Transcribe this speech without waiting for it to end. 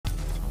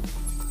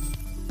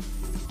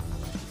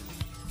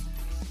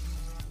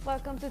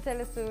Welcome to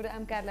Telesur.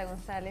 I'm Carla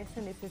Gonzalez,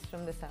 and this is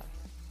from the South.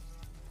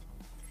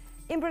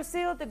 In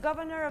Brazil, the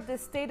governor of the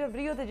state of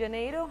Rio de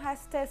Janeiro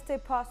has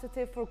tested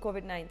positive for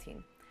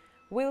COVID-19.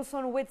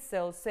 Wilson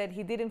Witzel said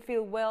he didn't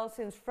feel well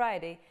since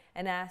Friday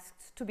and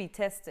asked to be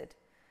tested.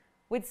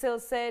 Witzel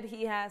said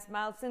he has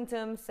mild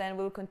symptoms and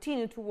will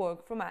continue to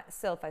work from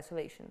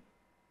self-isolation.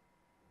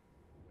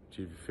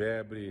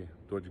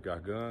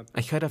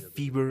 I had a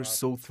fever,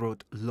 sore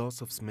throat, loss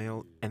of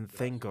smell, and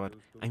thank God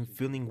I'm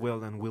feeling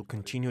well and will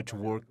continue to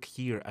work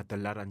here at the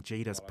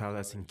Laranjeiras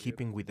Palace in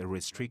keeping with the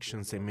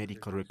restrictions and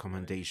medical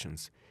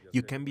recommendations.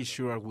 You can be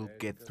sure I will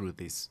get through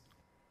this.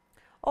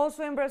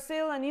 Also in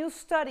Brazil, a new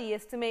study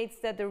estimates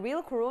that the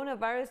real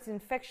coronavirus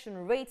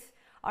infection rates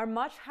are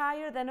much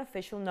higher than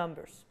official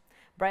numbers.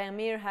 Brian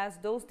Meir has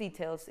those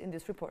details in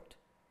this report.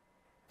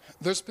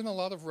 There's been a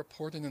lot of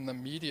reporting in the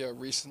media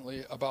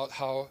recently about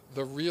how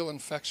the real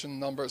infection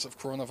numbers of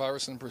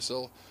coronavirus in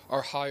Brazil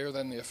are higher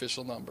than the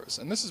official numbers.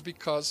 And this is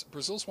because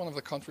Brazil is one of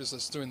the countries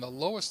that's doing the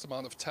lowest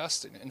amount of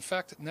testing. In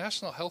fact,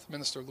 National Health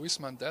Minister Luis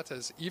Mandetta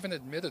has even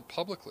admitted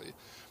publicly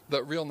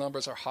that real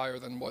numbers are higher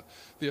than what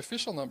the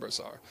official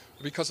numbers are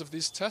because of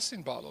these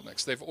testing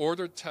bottlenecks. They've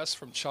ordered tests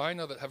from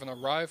China that haven't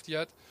arrived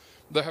yet.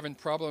 They're having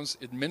problems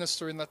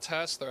administering the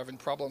test. They're having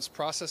problems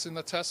processing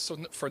the test. So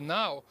for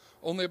now,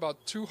 only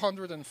about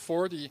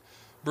 240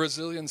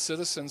 Brazilian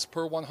citizens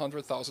per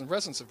 100,000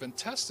 residents have been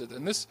tested.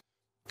 And this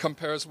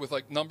compares with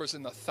like numbers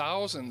in the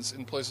thousands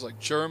in places like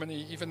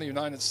Germany, even the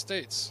United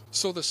States.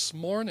 So this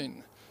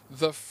morning,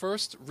 the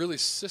first really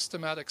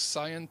systematic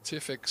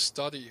scientific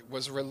study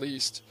was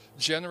released,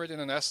 generating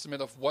an estimate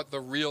of what the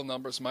real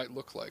numbers might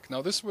look like.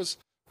 Now, this was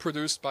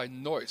produced by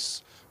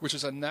NOIS, which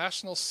is a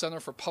National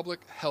Center for Public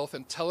Health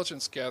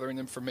Intelligence Gathering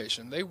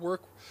Information. They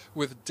work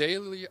with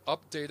daily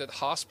updated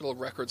hospital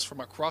records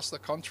from across the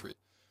country.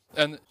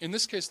 And in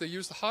this case, they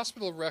use the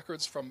hospital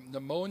records from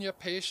pneumonia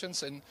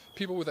patients and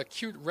people with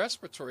acute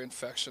respiratory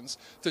infections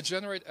to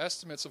generate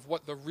estimates of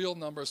what the real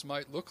numbers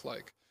might look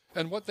like.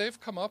 And what they've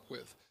come up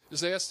with is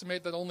they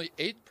estimate that only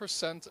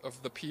 8%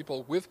 of the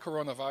people with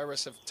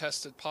coronavirus have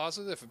tested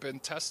positive, have been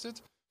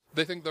tested.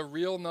 They think the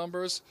real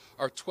numbers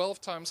are 12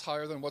 times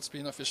higher than what's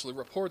being officially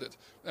reported.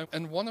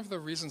 And one of the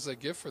reasons they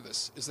give for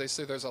this is they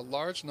say there's a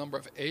large number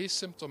of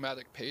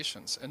asymptomatic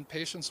patients and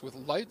patients with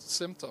light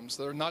symptoms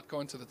that are not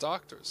going to the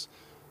doctors.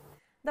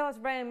 That was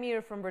Brian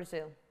Meir from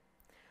Brazil.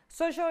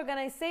 Social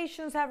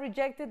organizations have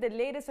rejected the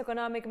latest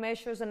economic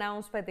measures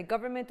announced by the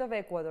government of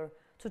Ecuador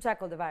to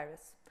tackle the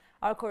virus.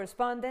 Our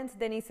correspondent,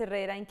 Denise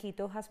Herrera in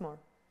Quito, has more.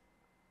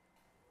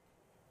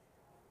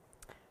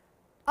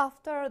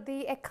 After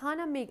the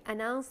economic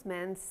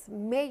announcements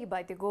made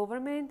by the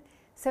government,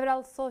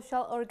 several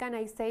social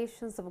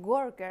organizations of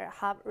workers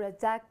have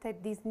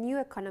rejected these new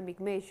economic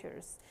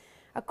measures.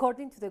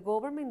 According to the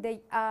government,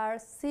 they are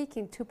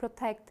seeking to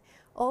protect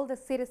all the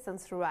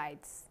citizens'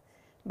 rights.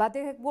 But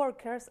the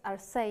workers are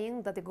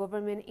saying that the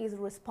government is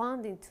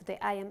responding to the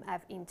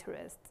IMF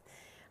interest.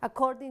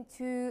 According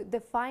to the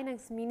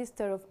Finance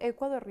Minister of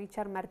Ecuador,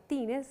 Richard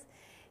Martinez,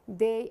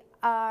 they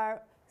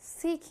are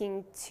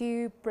seeking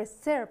to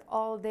preserve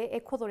all the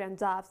Ecuadorian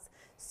jobs.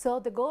 So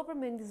the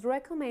government is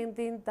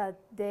recommending that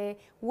the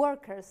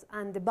workers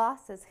and the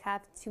bosses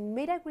have to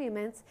make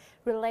agreements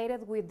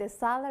related with the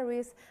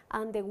salaries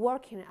and the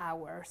working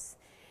hours.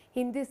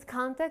 In this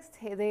context,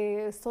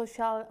 the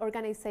social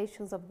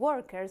organizations of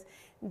workers,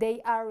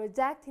 they are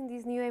rejecting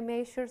these new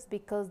measures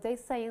because they're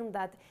saying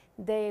that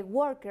the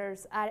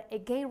workers are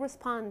again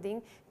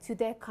responding to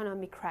the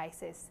economic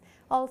crisis.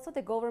 Also,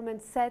 the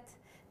government said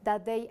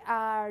that they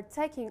are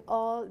taking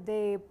all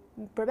the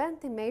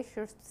preventive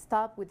measures to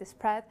stop with the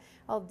spread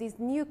of this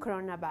new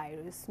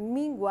coronavirus.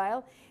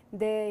 Meanwhile,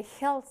 the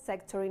health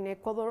sector in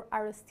Ecuador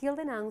are still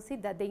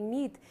announcing that they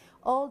need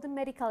all the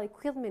medical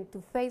equipment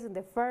to face in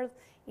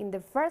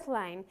the first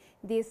line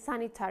this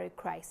sanitary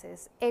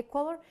crisis.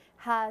 Ecuador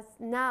has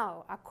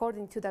now,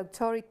 according to the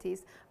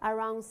authorities,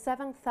 around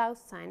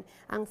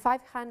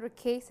 7,500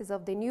 cases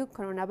of the new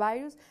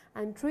coronavirus,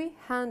 and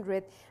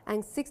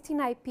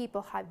 369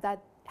 people have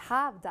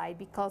died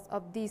because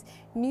of this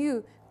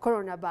new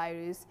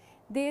coronavirus.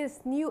 This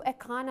new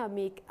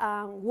economic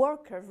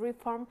workers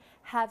reform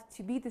have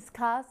to be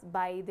discussed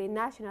by the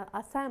National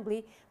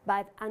Assembly,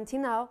 but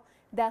until now,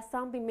 the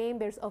Assembly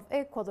members of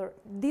Ecuador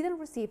didn't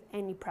receive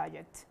any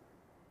project.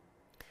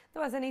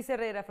 That was Denise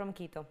Herrera from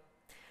Quito.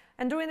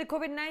 And during the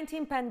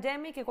COVID-19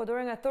 pandemic,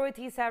 Ecuadorian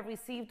authorities have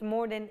received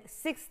more than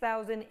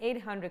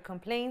 6,800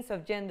 complaints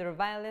of gender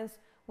violence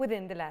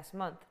within the last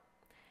month.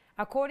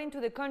 According to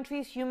the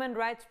country's Human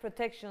Rights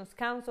Protection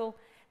Council,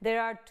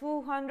 there are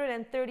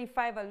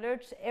 235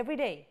 alerts every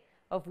day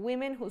of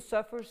women who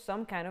suffer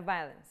some kind of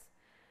violence.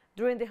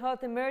 During the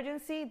health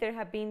emergency, there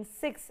have been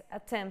 6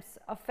 attempts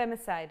of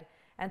femicide,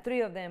 and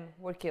 3 of them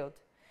were killed.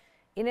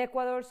 In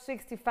Ecuador,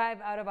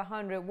 65 out of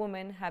 100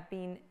 women have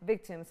been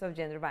victims of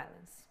gender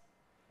violence.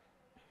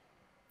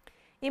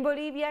 In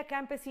Bolivia,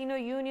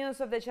 campesino unions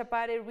of the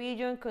Chapare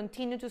region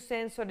continue to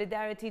send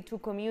solidarity to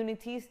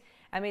communities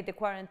amid the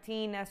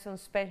quarantine and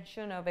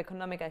suspension of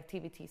economic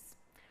activities.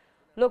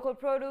 Local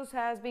produce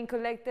has been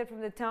collected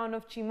from the town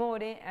of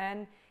Chimore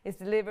and is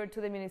delivered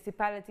to the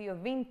municipality of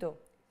Vinto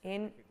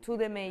and to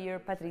the mayor,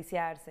 Patricia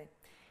Arce.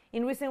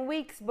 In recent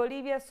weeks,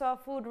 Bolivia saw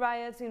food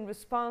riots in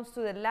response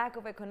to the lack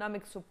of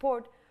economic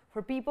support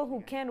for people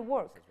who can't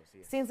work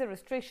since the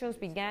restrictions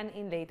began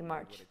in late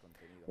March.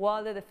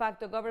 While the de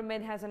facto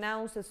government has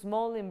announced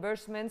small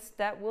reimbursements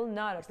that will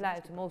not apply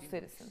to most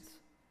citizens.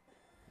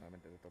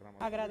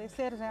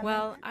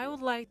 Well, I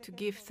would like to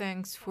give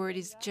thanks for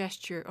this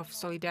gesture of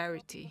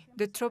solidarity.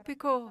 The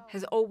Tropico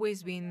has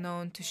always been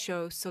known to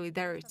show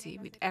solidarity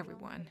with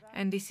everyone,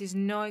 and this is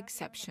no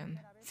exception.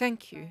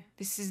 Thank you.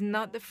 This is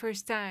not the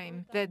first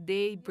time that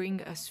they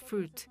bring us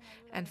fruit,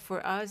 and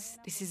for us,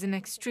 this is an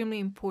extremely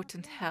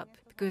important help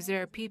because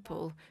there are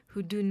people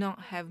who do not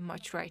have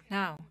much right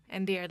now,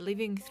 and they are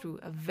living through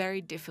a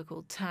very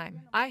difficult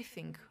time. I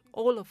think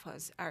all of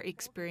us are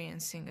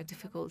experiencing a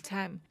difficult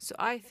time, so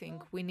I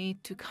think we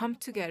need to come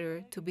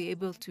together to be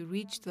able to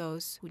reach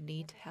those who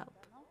need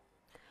help.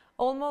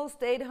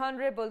 Almost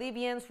 800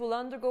 Bolivians will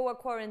undergo a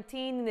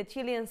quarantine in the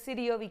Chilean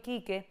city of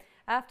Iquique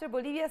after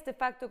Bolivia's de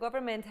facto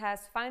government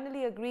has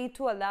finally agreed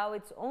to allow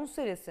its own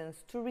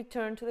citizens to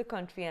return to the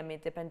country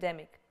amid the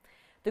pandemic.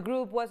 The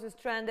group was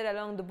stranded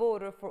along the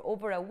border for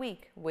over a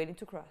week, waiting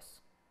to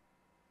cross.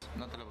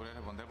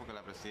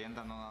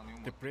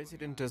 The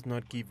president does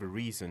not give a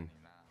reason,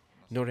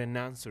 nor an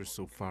answer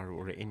so far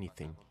or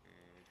anything.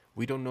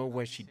 We don't know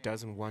why she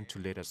doesn't want to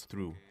let us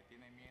through,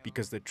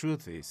 because the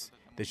truth is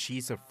that she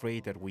is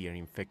afraid that we are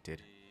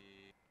infected.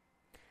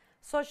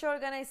 Social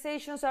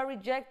organizations are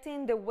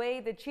rejecting the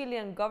way the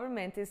Chilean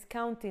government is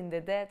counting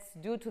the deaths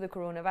due to the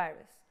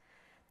coronavirus.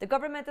 The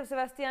government of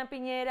Sebastián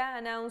Piñera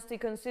announced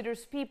it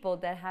considers people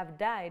that have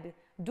died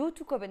due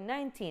to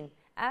COVID-19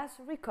 as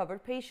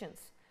recovered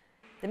patients.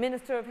 The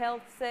Minister of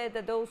Health said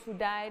that those who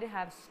died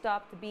have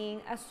stopped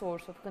being a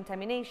source of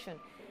contamination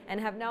and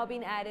have now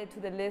been added to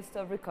the list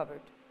of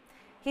recovered.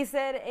 He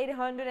said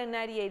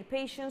 898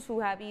 patients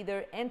who have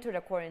either entered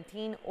a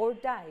quarantine or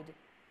died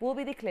will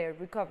be declared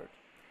recovered.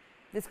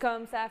 This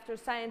comes after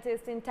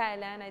scientists in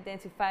Thailand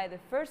identified the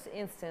first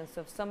instance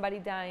of somebody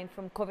dying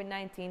from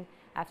COVID-19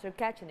 after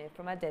catching it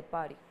from a dead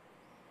body.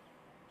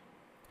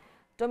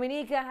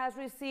 Dominica has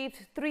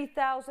received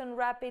 3,000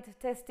 rapid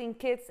testing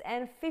kits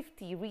and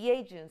 50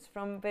 reagents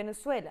from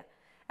Venezuela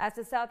as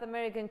the South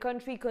American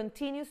country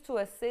continues to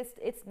assist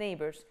its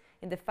neighbors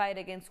in the fight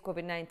against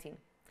COVID-19.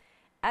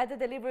 At the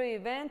delivery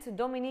event,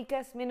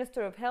 Dominica's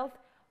Minister of Health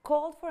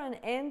called for an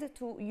end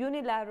to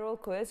unilateral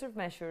coercive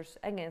measures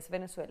against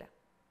Venezuela.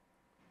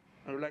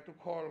 I would like to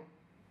call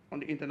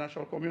on the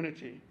international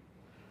community.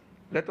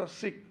 Let us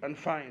seek and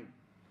find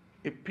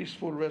a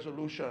peaceful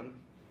resolution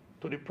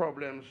to the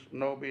problems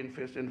now being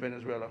faced in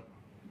Venezuela.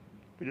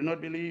 We do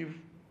not believe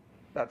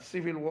that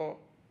civil war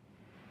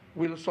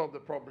will solve the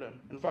problem.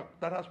 In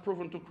fact, that has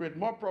proven to create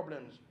more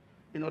problems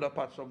in other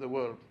parts of the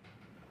world.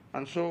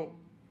 And so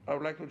I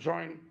would like to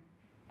join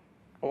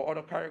our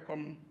other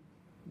CARICOM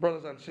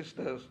brothers and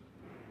sisters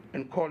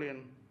in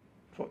calling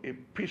for a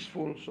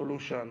peaceful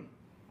solution,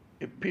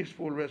 a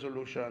peaceful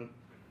resolution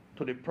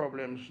to the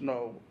problems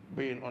now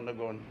being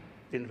undergone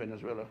in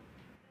Venezuela.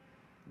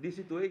 This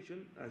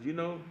situation, as you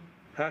know,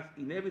 has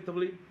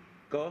inevitably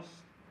caused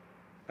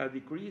a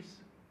decrease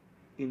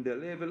in the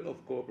level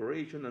of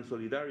cooperation and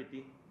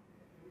solidarity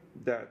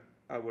that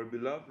our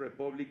beloved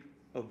Republic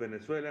of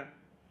Venezuela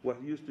was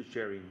used to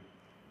sharing.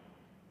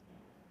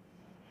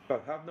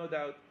 But have no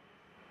doubt,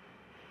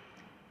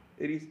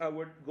 it is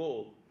our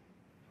goal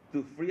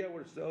to free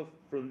ourselves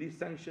from these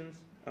sanctions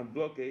and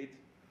blockades,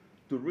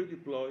 to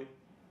redeploy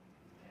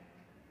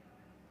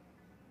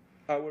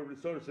our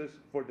resources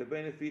for the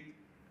benefit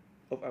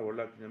of our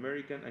Latin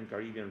American and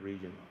Caribbean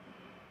region.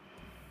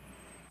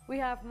 We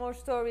have more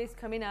stories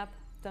coming up.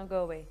 Don't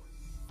go away.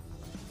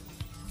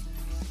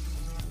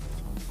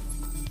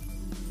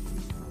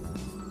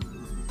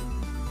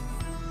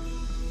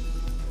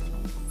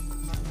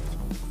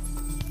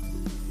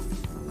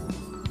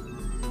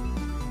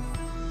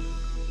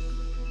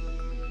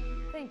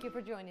 Thank you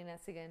for joining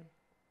us again.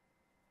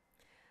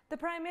 The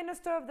Prime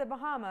Minister of the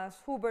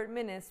Bahamas, Hubert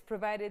Minnis,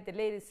 provided the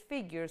latest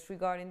figures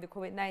regarding the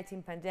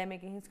COVID-19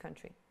 pandemic in his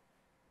country.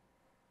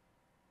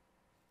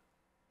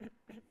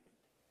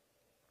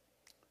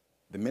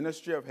 The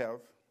Ministry of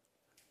Health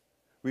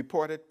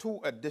reported 2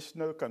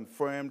 additional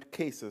confirmed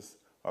cases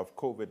of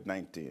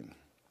COVID-19,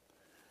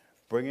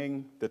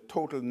 bringing the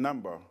total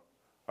number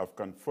of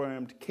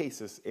confirmed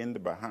cases in the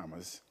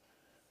Bahamas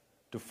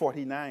to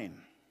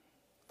 49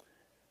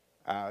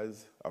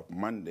 as of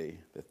Monday,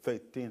 the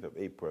 13th of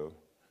April,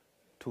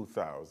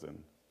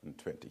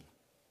 2020.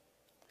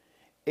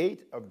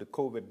 8 of the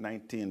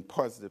COVID-19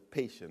 positive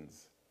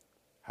patients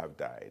have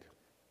died.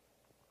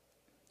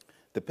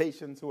 The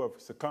patients who have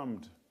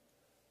succumbed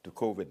to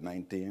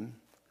COVID-19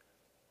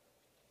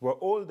 were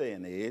older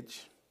in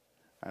age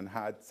and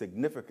had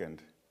significant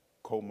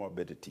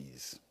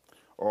comorbidities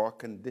or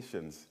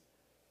conditions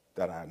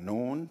that are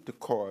known to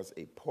cause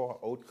a poor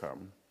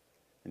outcome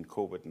in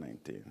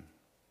COVID-19.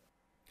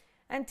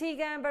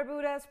 Antigua and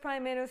Barbuda's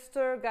Prime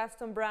Minister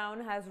Gaston Brown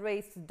has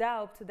raised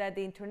doubt that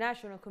the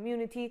international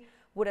community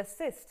would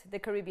assist the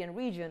Caribbean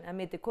region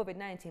amid the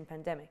COVID-19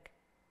 pandemic.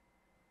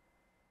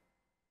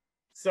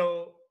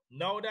 So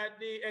now that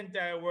the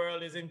entire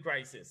world is in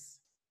crisis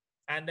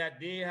and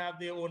that they have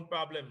their own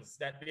problems,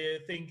 that they're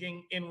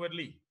thinking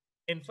inwardly.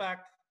 In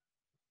fact,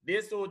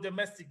 they're so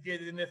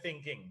domesticated in their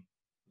thinking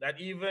that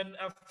even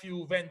a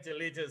few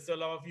ventilators to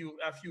allow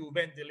a few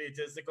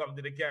ventilators to come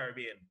to the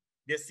Caribbean,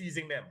 they're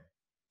seizing them.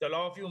 To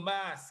allow a few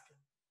masks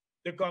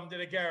to come to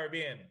the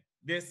Caribbean,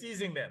 they're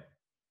seizing them.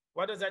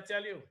 What does that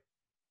tell you?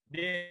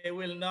 There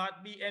will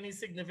not be any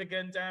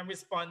significant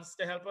response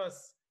to help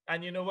us.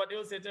 And you know what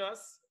they'll say to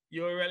us?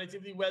 You're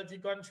relatively wealthy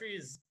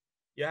countries.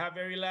 You have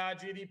very large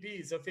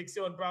GDP, so fix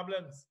your own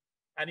problems.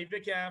 And if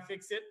you can't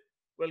fix it,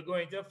 we'll go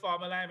into a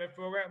formal IMF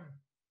program.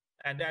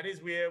 And that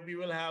is where we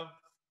will have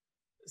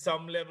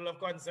some level of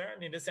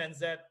concern, in the sense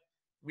that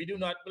we do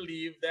not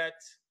believe that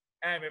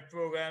IMF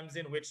programs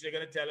in which they're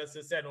going to tell us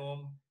to send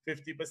home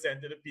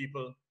 50% of the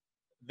people,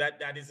 that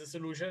is the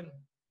solution.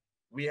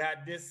 We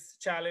had this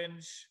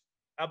challenge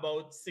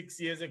about 6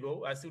 years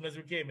ago. As soon as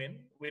we came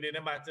in, within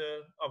a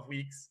matter of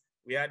weeks,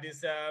 we had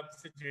this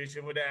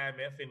situation with the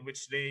IMF in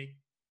which they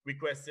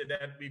requested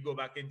that we go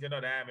back into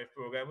another IMF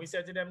program. We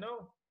said to them,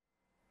 no.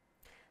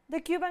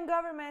 The Cuban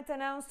government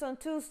announced on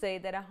Tuesday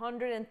that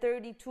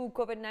 132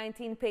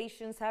 COVID-19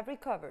 patients have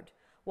recovered,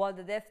 while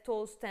the death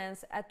toll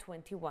stands at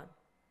 21.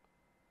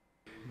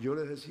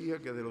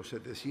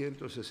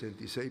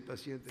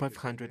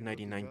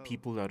 599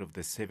 people out of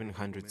the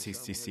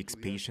 766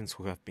 patients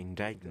who have been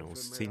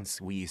diagnosed since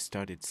we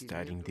started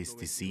studying this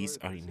disease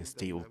are in a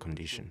stable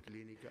condition.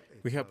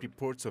 We have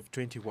reports of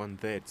 21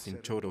 deaths in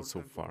total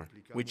so far,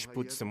 which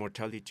puts the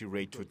mortality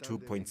rate to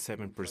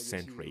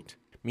 2.7% rate.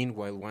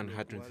 Meanwhile,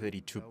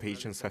 132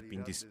 patients have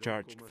been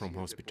discharged from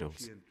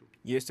hospitals.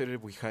 Yesterday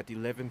we had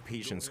 11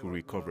 patients who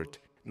recovered.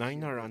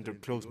 9 are under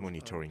close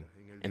monitoring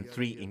and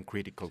 3 in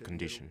critical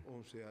condition.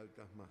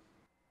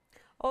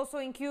 Also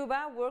in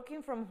Cuba,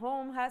 working from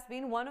home has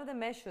been one of the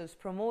measures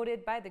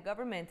promoted by the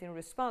government in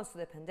response to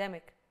the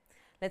pandemic.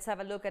 Let's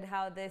have a look at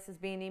how this is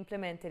being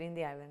implemented in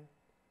the island.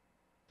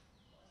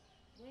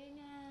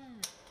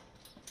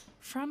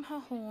 From her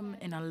home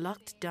in a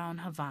locked-down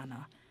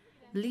Havana,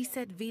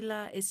 Lisette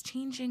Villa is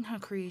changing her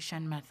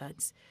creation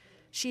methods.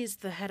 She is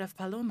the head of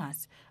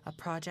Palomas, a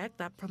project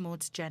that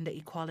promotes gender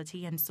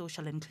equality and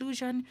social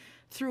inclusion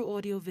through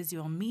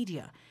audiovisual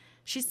media.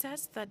 She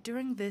says that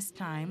during this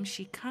time,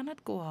 she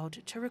cannot go out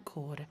to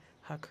record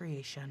her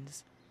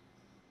creations.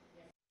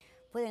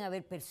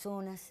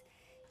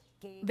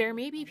 There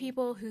may be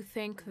people who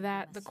think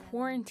that the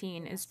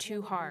quarantine is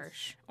too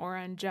harsh or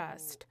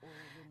unjust.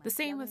 The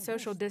same with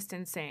social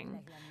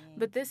distancing.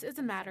 But this is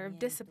a matter of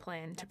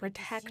discipline to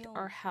protect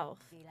our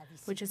health,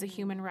 which is a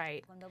human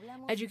right.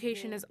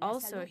 Education is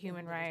also a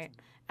human right,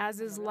 as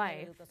is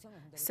life,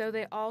 so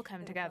they all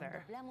come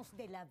together.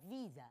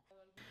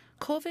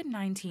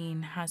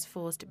 COVID-19 has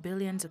forced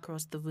billions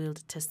across the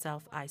world to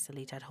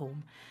self-isolate at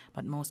home,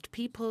 but most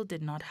people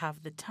did not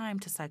have the time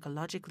to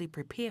psychologically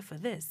prepare for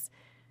this.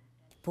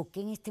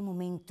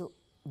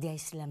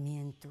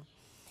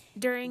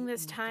 During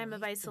this time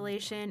of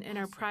isolation in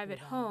our private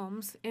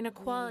homes,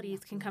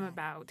 inequalities can come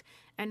about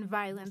and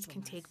violence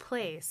can take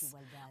place.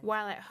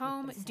 While at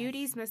home,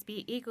 duties must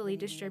be equally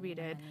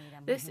distributed.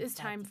 This is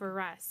time for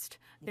rest.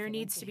 There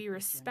needs to be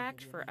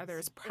respect for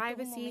others'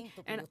 privacy,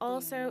 and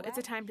also it's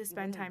a time to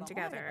spend time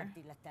together.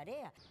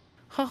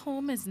 Her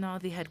home is now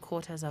the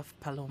headquarters of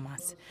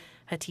Palomas.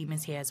 Her team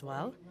is here as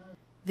well.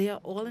 They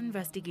are all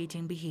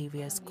investigating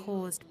behaviors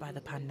caused by the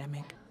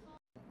pandemic.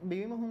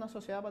 We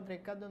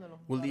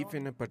live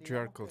in a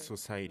patriarchal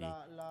society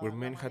where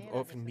men have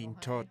often been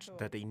taught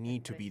that they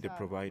need to be the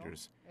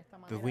providers,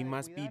 that we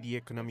must be the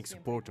economic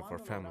support of our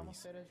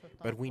families.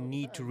 But we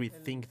need to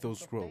rethink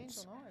those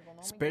roles,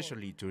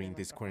 especially during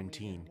this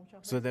quarantine,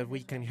 so that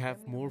we can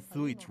have more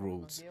fluid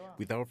roles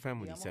with our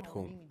families at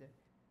home.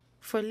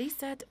 For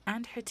Lisette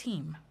and her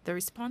team, the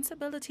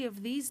responsibility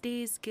of these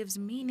days gives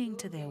meaning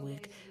to their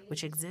work,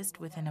 which exists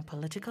within a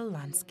political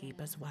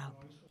landscape as well.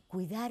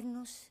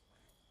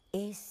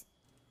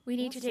 We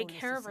need to take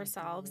care of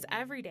ourselves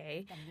every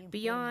day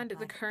beyond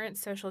the current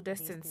social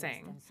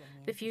distancing.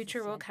 The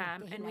future will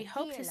come, and we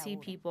hope to see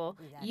people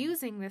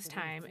using this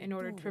time in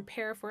order to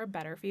prepare for a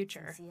better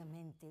future.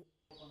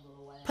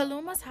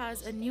 Palomas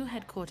has a new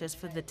headquarters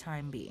for the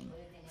time being.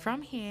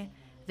 From here,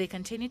 they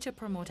continue to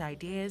promote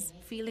ideas,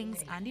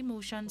 feelings, and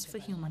emotions for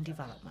human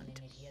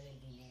development.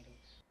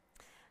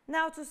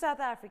 Now to South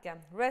Africa.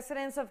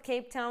 Residents of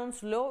Cape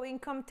Town's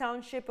low-income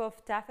township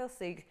of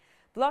Tafelberg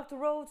blocked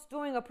roads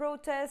during a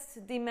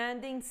protest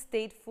demanding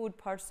state food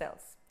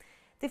parcels.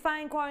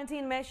 Defying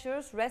quarantine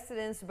measures,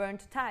 residents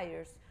burned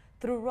tires,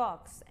 threw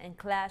rocks, and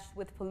clashed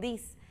with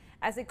police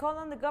as they called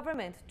on the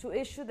government to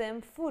issue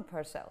them food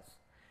parcels.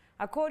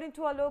 According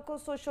to a local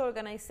social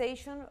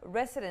organization,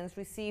 residents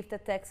received a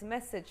text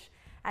message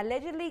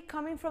allegedly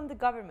coming from the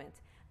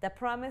government that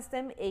promised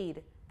them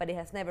aid, but it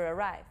has never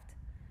arrived.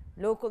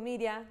 Local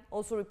media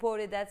also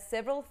reported that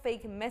several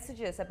fake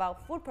messages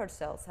about food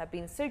parcels have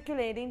been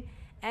circulating,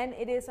 and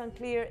it is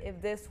unclear if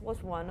this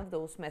was one of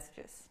those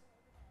messages.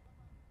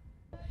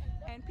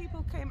 And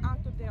people came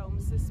out of their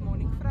homes this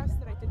morning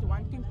frustrated,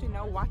 wanting to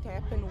know what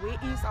happened, where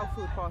is our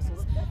food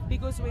parcels?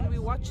 Because when we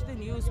watch the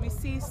news, we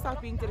see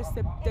stuff being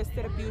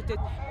distributed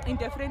in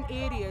different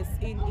areas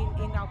in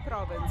our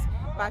province,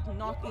 but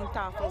not in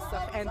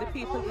Tafelsig, and the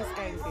people is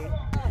angry.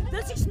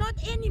 This is not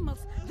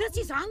animals, this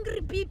is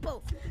hungry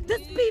people.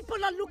 These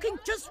people are looking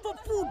just for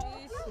food.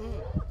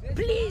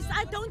 Please,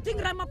 I don't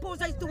think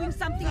Ramaphosa is doing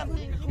something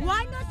good.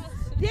 Why not?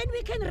 Then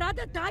we can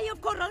rather die of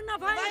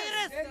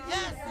coronavirus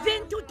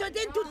than to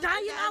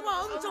die in our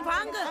homes of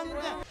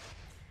hunger.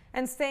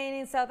 And staying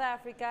in South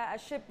Africa, a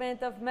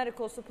shipment of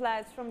medical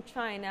supplies from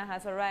China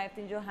has arrived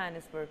in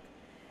Johannesburg.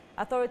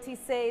 Authorities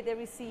say they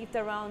received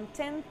around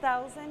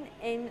 10,000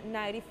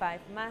 N95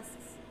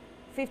 masks,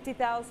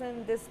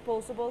 50,000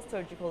 disposable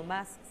surgical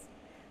masks,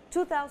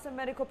 2,000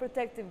 medical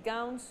protective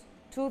gowns,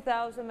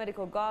 2,000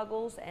 medical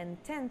goggles,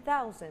 and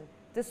 10,000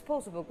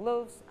 disposable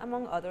gloves,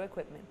 among other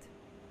equipment.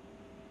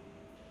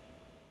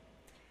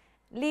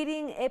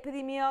 Leading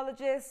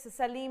epidemiologist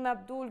Salim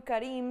Abdul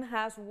Karim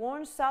has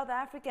warned South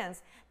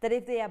Africans that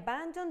if they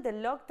abandon the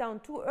lockdown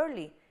too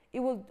early,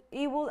 it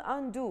will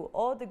undo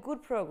all the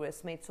good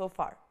progress made so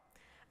far.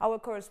 Our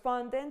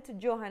correspondent,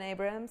 Johan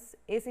Abrahams,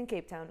 is in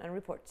Cape Town and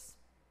reports.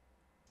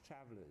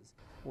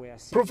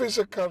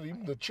 Professor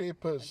Karim, the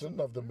chairperson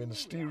of the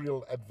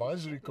Ministerial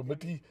Advisory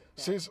Committee,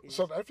 says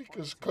South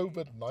Africa's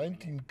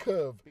COVID-19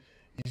 curve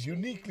is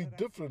uniquely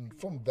different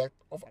from that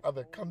of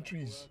other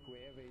countries.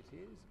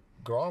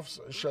 Graphs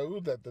show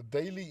that the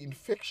daily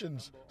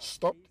infections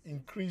stopped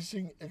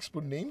increasing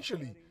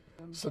exponentially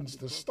since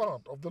the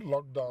start of the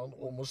lockdown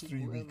almost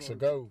 3 weeks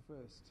ago.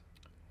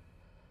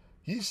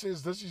 He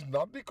says this is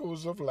not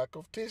because of lack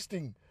of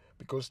testing,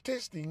 because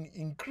testing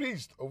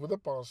increased over the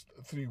past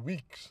 3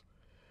 weeks.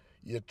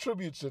 He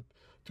attributes it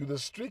to the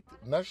strict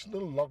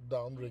national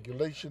lockdown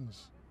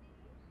regulations.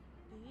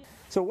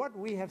 So what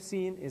we have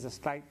seen is a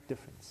slight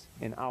difference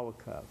in our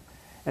curve,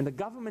 and the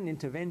government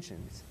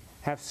interventions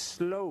have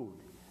slowed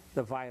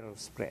the viral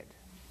spread.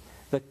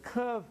 The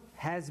curve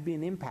has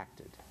been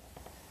impacted,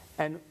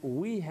 and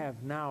we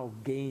have now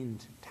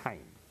gained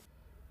time.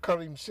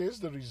 Karim says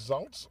the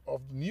results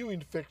of new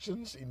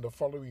infections in the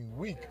following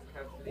week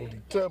will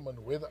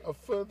determine whether a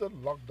further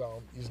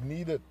lockdown is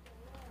needed.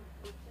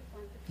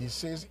 He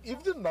says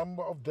if the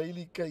number of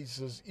daily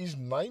cases is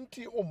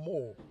 90 or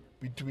more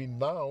between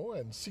now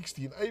and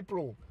 16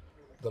 April,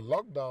 the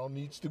lockdown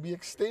needs to be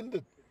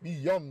extended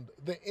beyond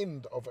the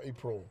end of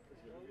April.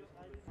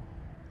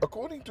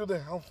 According to the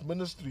Health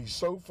Ministry,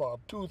 so far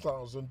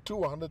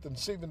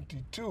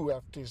 2,272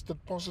 have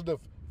tested positive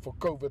for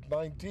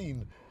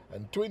COVID-19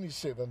 and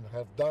 27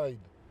 have died.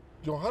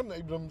 Johan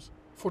Abrams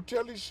for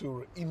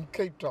Telesur in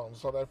Cape Town,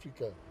 South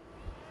Africa.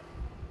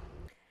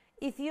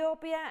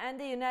 Ethiopia and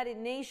the United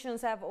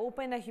Nations have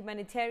opened a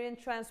humanitarian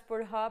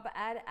transport hub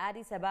at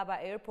Addis Ababa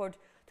Airport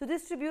to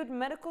distribute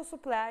medical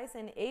supplies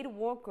and aid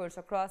workers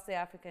across the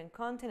African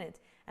continent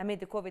amid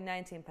the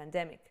COVID-19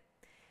 pandemic.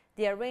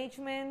 The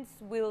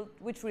arrangements,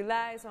 which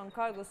relies on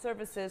cargo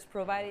services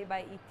provided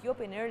by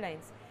Ethiopian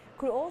Airlines,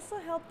 could also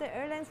help the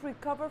airlines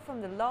recover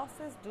from the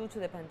losses due to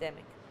the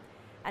pandemic.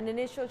 An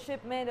initial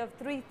shipment of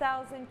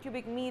 3,000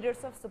 cubic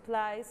meters of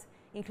supplies,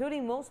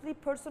 including mostly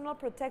personal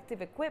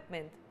protective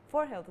equipment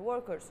for health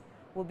workers,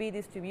 will be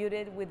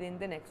distributed within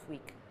the next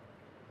week.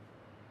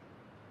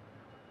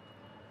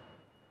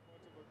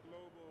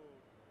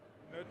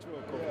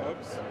 Network of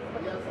hubs,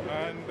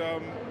 and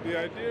the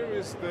idea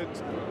is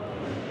that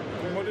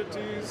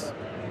commodities,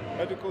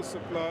 medical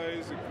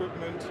supplies,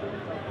 equipment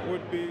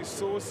would be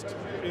sourced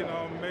in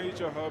our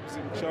major hubs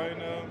in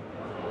China,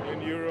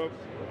 in Europe,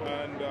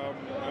 and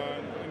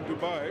in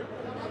Dubai,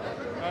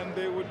 and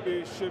they would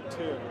be shipped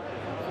here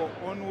for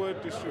onward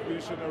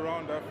distribution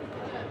around Africa.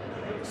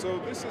 So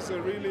this is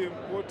a really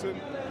important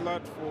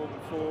platform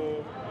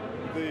for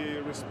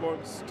the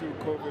response to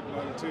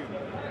COVID-19,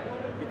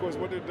 because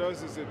what it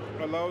does is it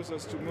allows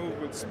us to move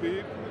with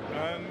speed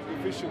and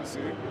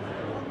efficiency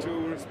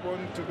to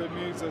respond to the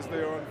needs as they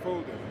are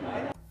unfolding.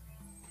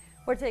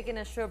 We're taking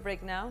a short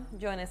break now.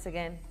 Join us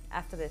again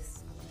after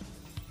this.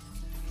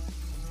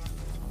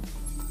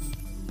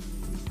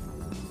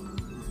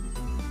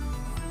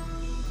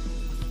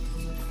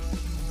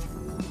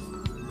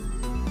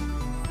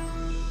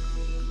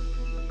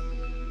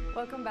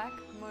 Welcome back.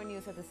 More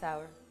news at this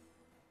hour.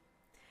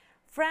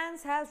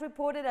 France has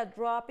reported a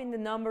drop in the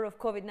number of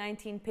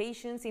COVID-19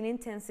 patients in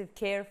intensive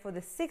care for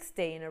the 6th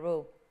day in a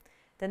row.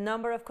 The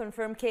number of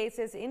confirmed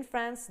cases in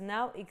France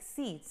now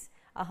exceeds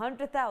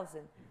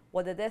 100,000,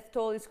 while the death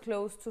toll is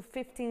close to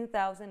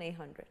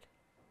 15,800.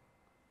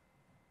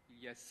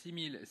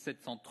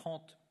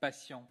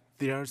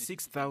 There are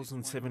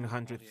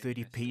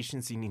 6,730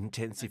 patients in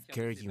intensive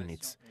care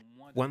units.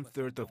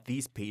 1/3 of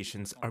these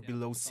patients are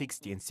below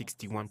 60 and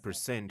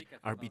 61%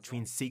 are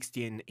between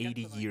 60 and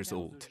 80 years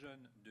old.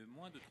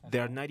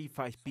 There are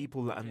 95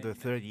 people under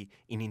 30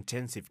 in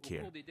intensive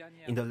care.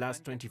 In the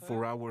last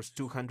 24 hours,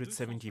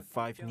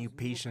 275 new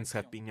patients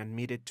have been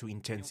admitted to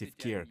intensive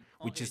care,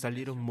 which is a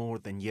little more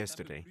than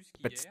yesterday.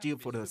 But still,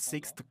 for the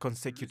 6th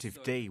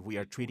consecutive day, we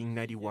are treating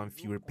 91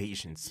 fewer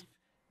patients.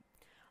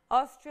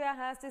 Austria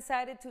has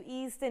decided to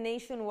ease the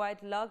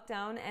nationwide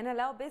lockdown and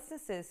allow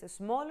businesses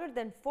smaller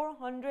than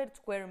 400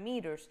 square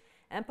meters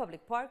and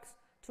public parks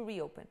to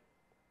reopen.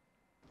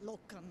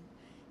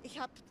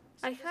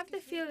 I have the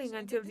feeling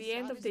until the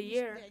end of the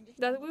year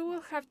that we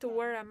will have to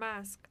wear a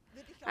mask.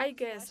 I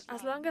guess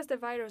as long as the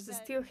virus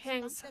still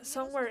hangs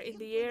somewhere in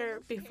the air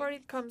before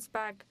it comes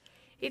back,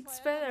 it's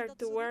better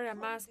to wear a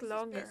mask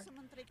longer.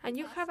 And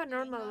you have a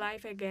normal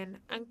life again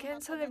and can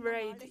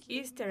celebrate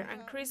Easter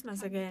and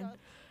Christmas again.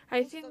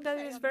 I think that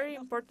is very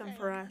important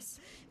for us.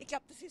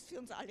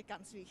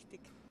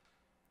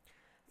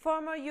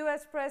 Former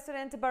U.S.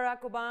 President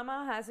Barack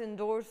Obama has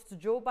endorsed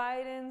Joe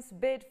Biden's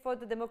bid for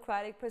the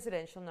Democratic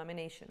presidential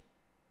nomination.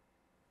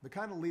 The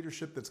kind of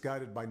leadership that's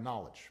guided by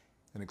knowledge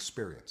and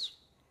experience,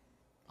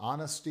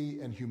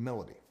 honesty and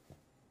humility,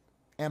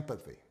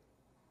 empathy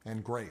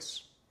and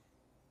grace.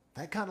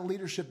 That kind of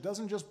leadership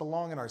doesn't just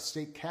belong in our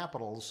state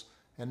capitals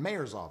and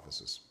mayor's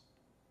offices.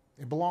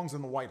 It belongs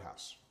in the White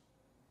House.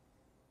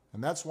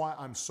 And that's why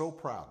I'm so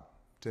proud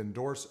to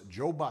endorse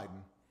Joe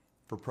Biden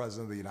for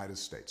President of the United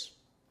States.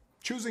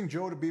 Choosing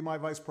Joe to be my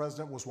vice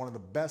president was one of the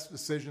best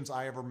decisions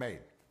I ever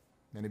made,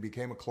 and he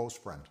became a close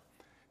friend.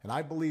 And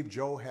I believe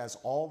Joe has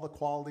all the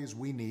qualities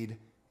we need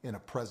in a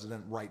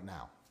president right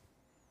now.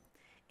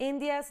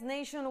 India's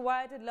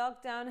nationwide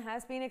lockdown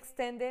has been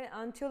extended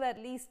until at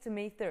least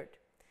May 3rd.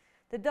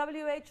 The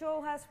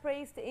WHO has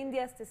praised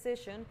India's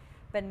decision,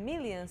 but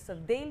millions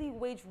of daily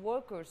wage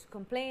workers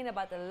complain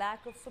about the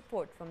lack of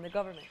support from the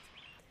government.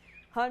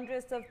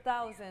 Hundreds of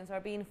thousands are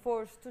being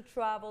forced to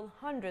travel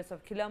hundreds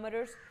of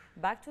kilometers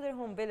back to their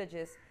home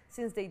villages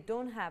since they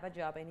don't have a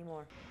job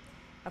anymore.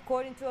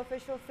 According to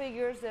official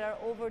figures, there are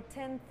over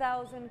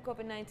 10,000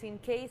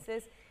 COVID-19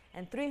 cases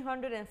and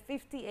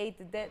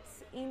 358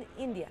 deaths in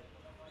India.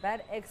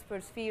 But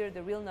experts fear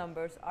the real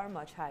numbers are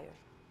much higher.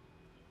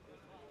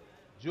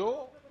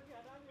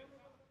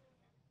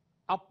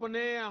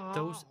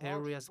 Those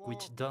areas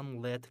which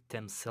don't let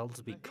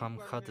themselves become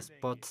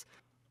hotspots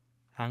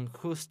and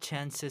whose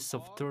chances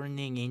of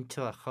turning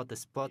into a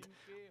hotspot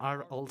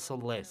are also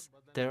less.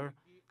 There,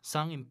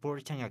 some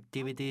important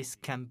activities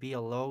can be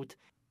allowed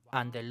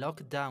and the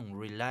lockdown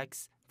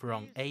relaxed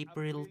from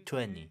April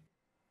 20.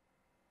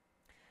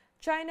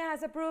 China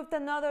has approved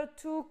another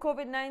 2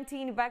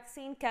 COVID-19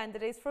 vaccine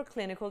candidates for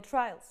clinical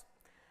trials.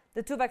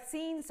 The 2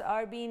 vaccines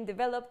are being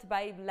developed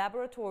by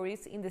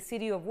laboratories in the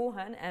city of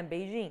Wuhan and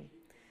Beijing.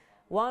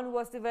 One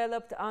was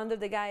developed under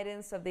the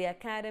guidance of the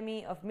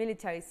Academy of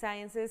Military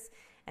Sciences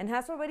and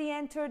has already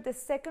entered the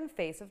second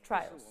phase of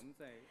trials.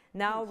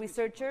 Now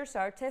researchers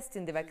are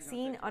testing the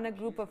vaccine on a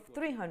group of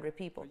 300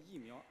 people.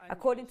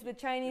 According to the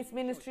Chinese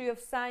Ministry of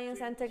Science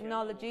and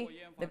Technology,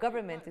 the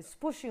government is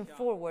pushing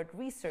forward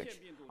research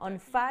on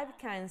 5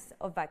 kinds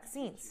of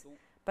vaccines,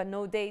 but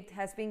no date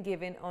has been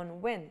given on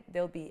when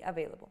they'll be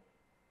available.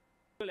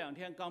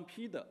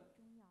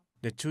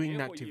 The 2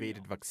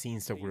 inactivated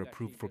vaccines that were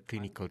approved for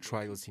clinical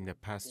trials in the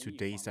past 2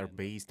 days are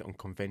based on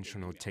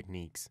conventional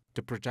techniques.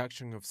 The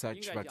production of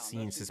such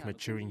vaccines is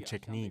maturing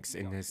techniques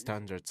and the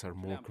standards are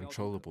more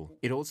controllable.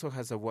 It also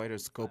has a wider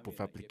scope of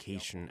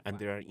application and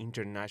there are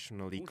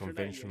internationally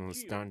conventional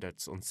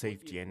standards on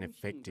safety and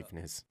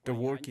effectiveness. The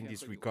work in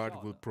this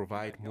regard will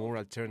provide more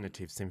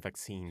alternatives in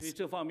vaccines.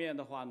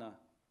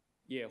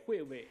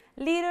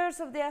 Leaders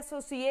of the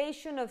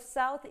Association of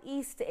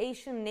Southeast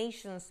Asian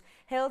Nations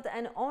held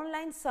an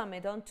online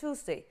summit on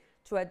Tuesday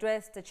to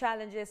address the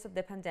challenges of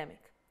the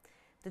pandemic.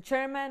 The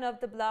chairman of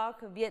the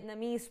bloc,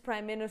 Vietnamese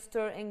Prime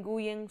Minister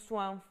Nguyen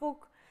Xuan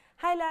Phuc,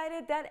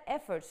 highlighted that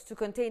efforts to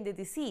contain the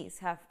disease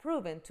have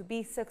proven to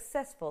be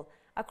successful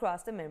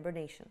across the member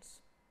nations.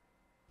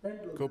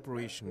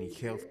 Cooperation in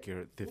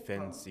healthcare,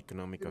 defense,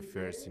 economic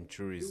affairs and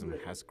tourism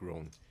has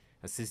grown.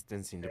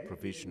 Assistance in the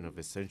provision of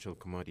essential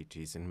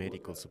commodities and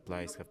medical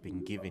supplies have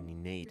been given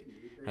in aid,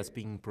 has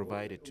been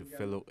provided to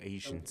fellow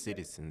Asian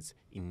citizens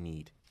in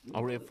need.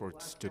 Our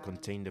efforts to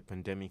contain the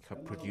pandemic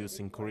have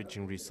produced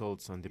encouraging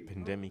results and the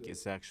pandemic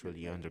is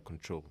actually under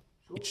control.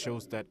 It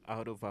shows that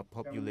out of a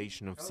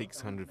population of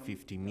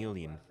 650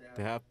 million,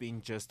 there have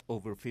been just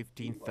over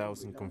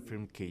 15,000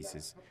 confirmed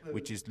cases,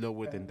 which is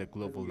lower than the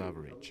global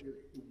average.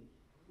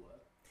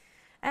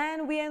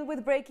 And we end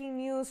with breaking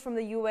news from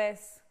the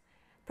U.S.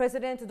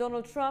 President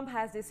Donald Trump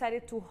has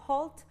decided to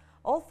halt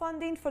all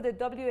funding for the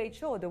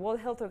WHO, the World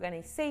Health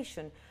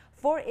Organization,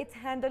 for its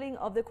handling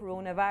of the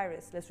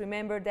coronavirus. Let's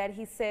remember that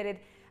he said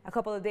it a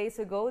couple of days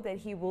ago that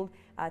he will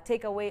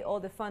take away all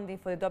the funding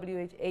for the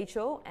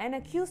WHO and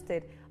accused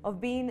it of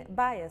being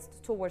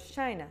biased towards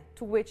China,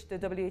 to which the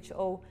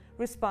WHO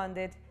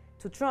responded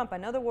to Trump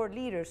and other world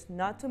leaders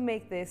not to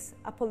make this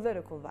a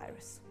political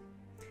virus.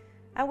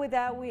 And with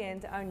that, we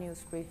end our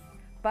news brief.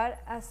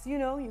 But as you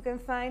know, you can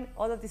find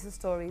all of these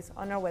stories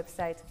on our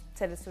website,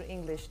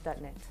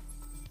 telesurenglish.net.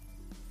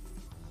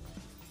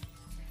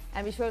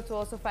 And be sure to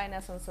also find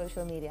us on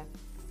social media.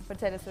 For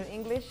Telesur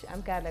English,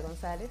 I'm Carla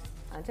Gonzalez.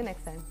 Until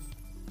next time.